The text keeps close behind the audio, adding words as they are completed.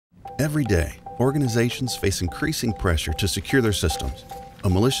Every day, organizations face increasing pressure to secure their systems. A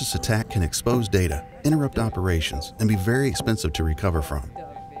malicious attack can expose data, interrupt operations, and be very expensive to recover from.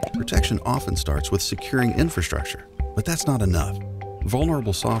 Protection often starts with securing infrastructure, but that's not enough.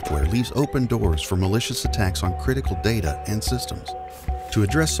 Vulnerable software leaves open doors for malicious attacks on critical data and systems. To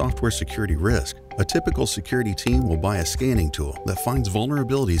address software security risk, a typical security team will buy a scanning tool that finds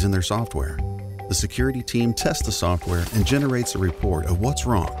vulnerabilities in their software. The security team tests the software and generates a report of what's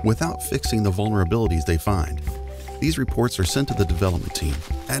wrong without fixing the vulnerabilities they find. These reports are sent to the development team,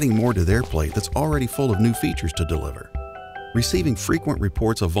 adding more to their plate that's already full of new features to deliver. Receiving frequent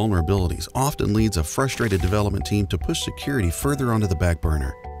reports of vulnerabilities often leads a frustrated development team to push security further onto the back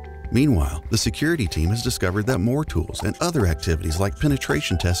burner. Meanwhile, the security team has discovered that more tools and other activities like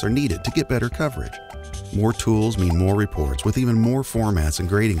penetration tests are needed to get better coverage. More tools mean more reports with even more formats and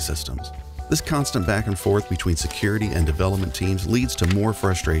grading systems. This constant back and forth between security and development teams leads to more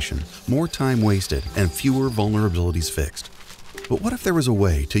frustration, more time wasted, and fewer vulnerabilities fixed. But what if there was a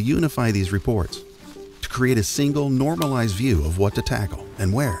way to unify these reports? To create a single, normalized view of what to tackle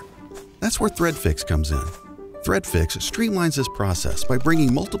and where? That's where ThreadFix comes in. ThreadFix streamlines this process by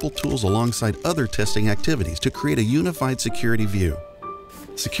bringing multiple tools alongside other testing activities to create a unified security view.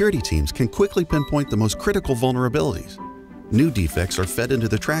 Security teams can quickly pinpoint the most critical vulnerabilities. New defects are fed into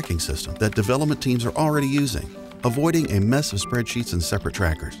the tracking system that development teams are already using, avoiding a mess of spreadsheets and separate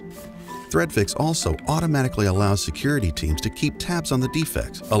trackers. ThreadFix also automatically allows security teams to keep tabs on the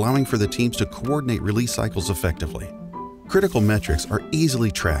defects, allowing for the teams to coordinate release cycles effectively. Critical metrics are easily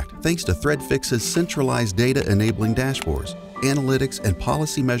tracked thanks to ThreadFix's centralized data-enabling dashboards, analytics, and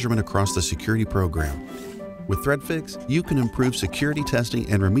policy measurement across the security program. With ThreadFix, you can improve security testing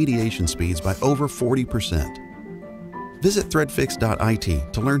and remediation speeds by over 40%. Visit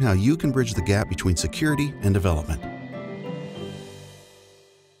threadfix.it to learn how you can bridge the gap between security and development.